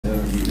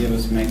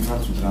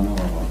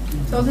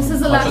So this is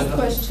the last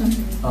question.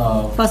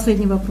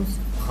 Последний вопрос.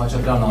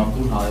 Քոչարյան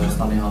Արտուր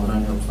Հայաստանի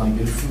հանրային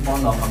հեռուստաընկերություն բան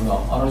նախագահ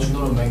առաջին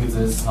օրը մենք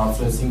ձեզ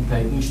հարցրեցինք թե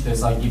ինչ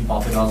տեսակի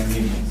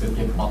պատերազմի պետք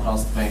է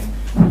պատրաստվենք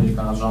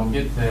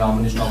երկարաժամկետ թե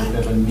ամեն ինչ կարող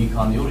է մի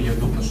քանի օր եւ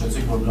դուք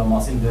նշեցիք որ դրա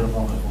մասին դեռ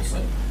վաղ է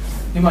խոսել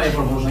հիմա երբ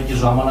որ որոշակի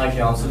ժամանակ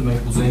է անցել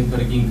մենք կուզեինք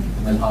կրկին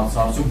գտնել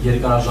հարցարցուկ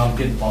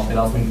երկարաժամկետ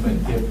պատերազմին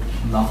պետք է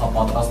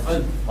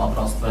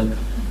պատրաստվել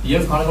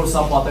Եվ քանի որ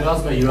սա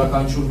պատերազմ է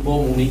յուրաքանչյուր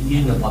կողմ ունի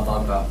իր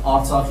նպատակը,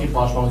 Արցախի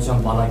պաշտպանության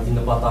բանակի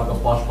նպատակը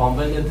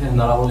պաշտպանվելն է, թե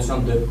հնարավորության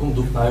դեպքում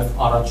դուք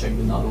նաև առաջ եք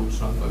գնալու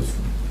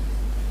շնորհակալություն։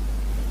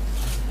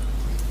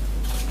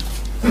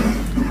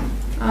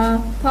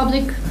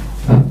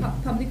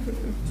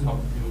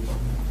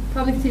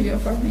 Public TV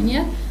of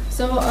Armenia.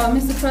 So,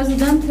 Mr.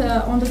 President,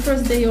 on the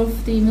first day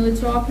of the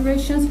military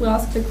operations, we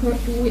asked the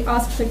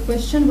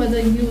question whether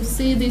you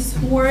see these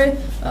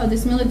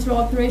military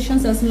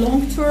operations as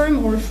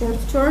long-term or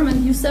short-term,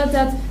 and you said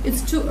that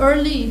it's too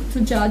early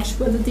to judge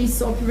whether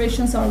these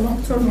operations are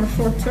long-term or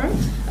short-term.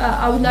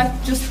 I would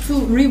like just to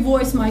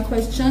revoice my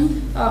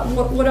question.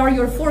 What are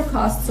your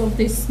forecasts of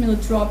these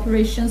military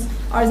operations?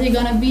 Are they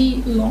going to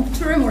be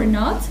long-term or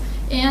not?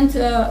 And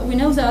we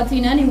know that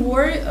in any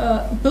war,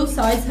 both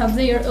sides have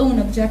their own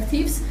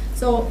objectives.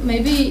 So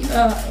maybe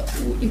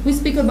if we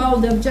speak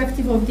about the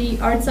objective of the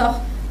Artsakh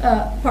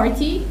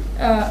party,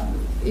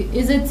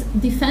 is it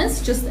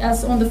defense just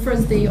as on the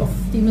first day of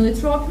the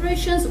military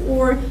operations,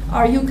 or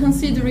are you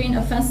considering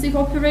offensive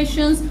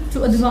operations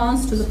to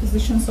advance to the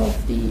positions of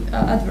the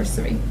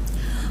adversary?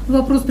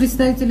 Вопрос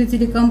представителя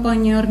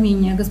телекомпании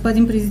 «Армения».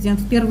 Господин президент,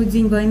 в первый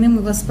день войны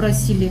мы вас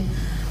спросили,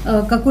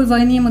 к какой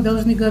войне мы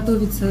должны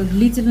готовиться,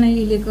 длительной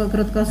или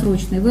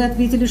краткосрочной. Вы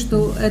ответили,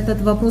 что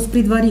этот вопрос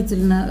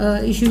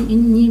предварительно, еще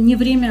не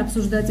время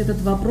обсуждать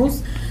этот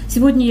вопрос.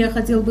 Сегодня я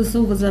хотела бы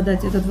снова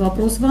задать этот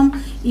вопрос вам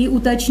и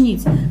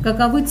уточнить,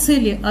 каковы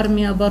цели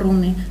армии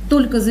обороны,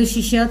 только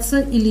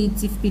защищаться или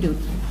идти вперед?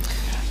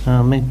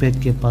 Մենք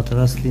պետք է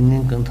պատրաստ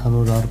լինենք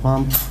ընդհանուր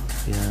առմամբ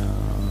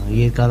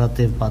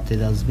երկարատեւ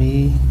պատերազմի,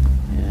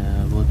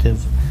 որտեղ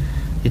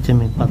եթե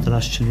մենք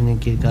պատրաստ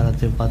չլինենք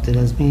երկարատեւ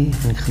պատերազմի,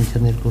 մենք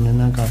խնդիրներ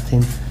կունենանք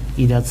արդեն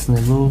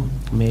իրացնելու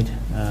մեր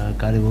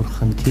կարևոր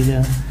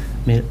խնդիրը,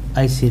 մեր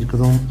այս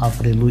երկրում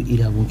ապրելու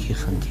իրավունքի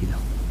խնդիրը։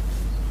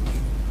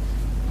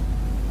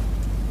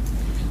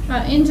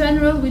 In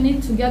general, we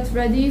need to get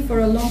ready for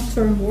a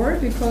long-term war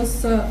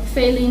because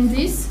failing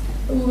this,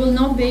 we will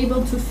not be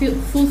able to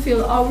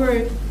fulfill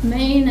our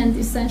main and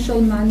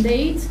essential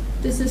mandate.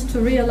 This is to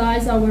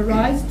realize our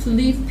right to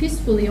live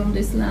peacefully on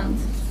this land.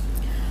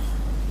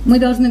 Мы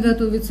должны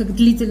готовиться к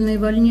длительной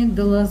войне, к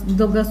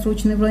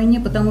долгосрочной войне,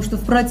 потому что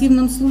в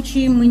противном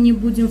случае мы не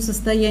будем в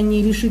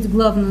состоянии решить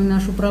главную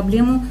нашу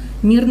проблему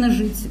 – мирно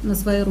жить на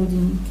своей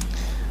родине.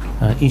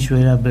 Ինչ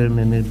վերաբերում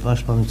է մեր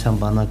պաշտպանության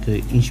բանակը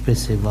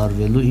ինչպես է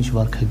վարվելու, ինչ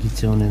վարքագիծ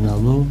է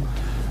ունենալու,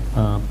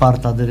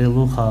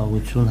 պարտադրելու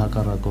խաղաղություն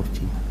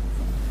հակառակորդին.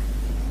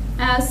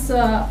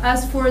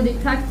 As for the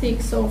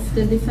tactics of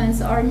the defense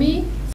army,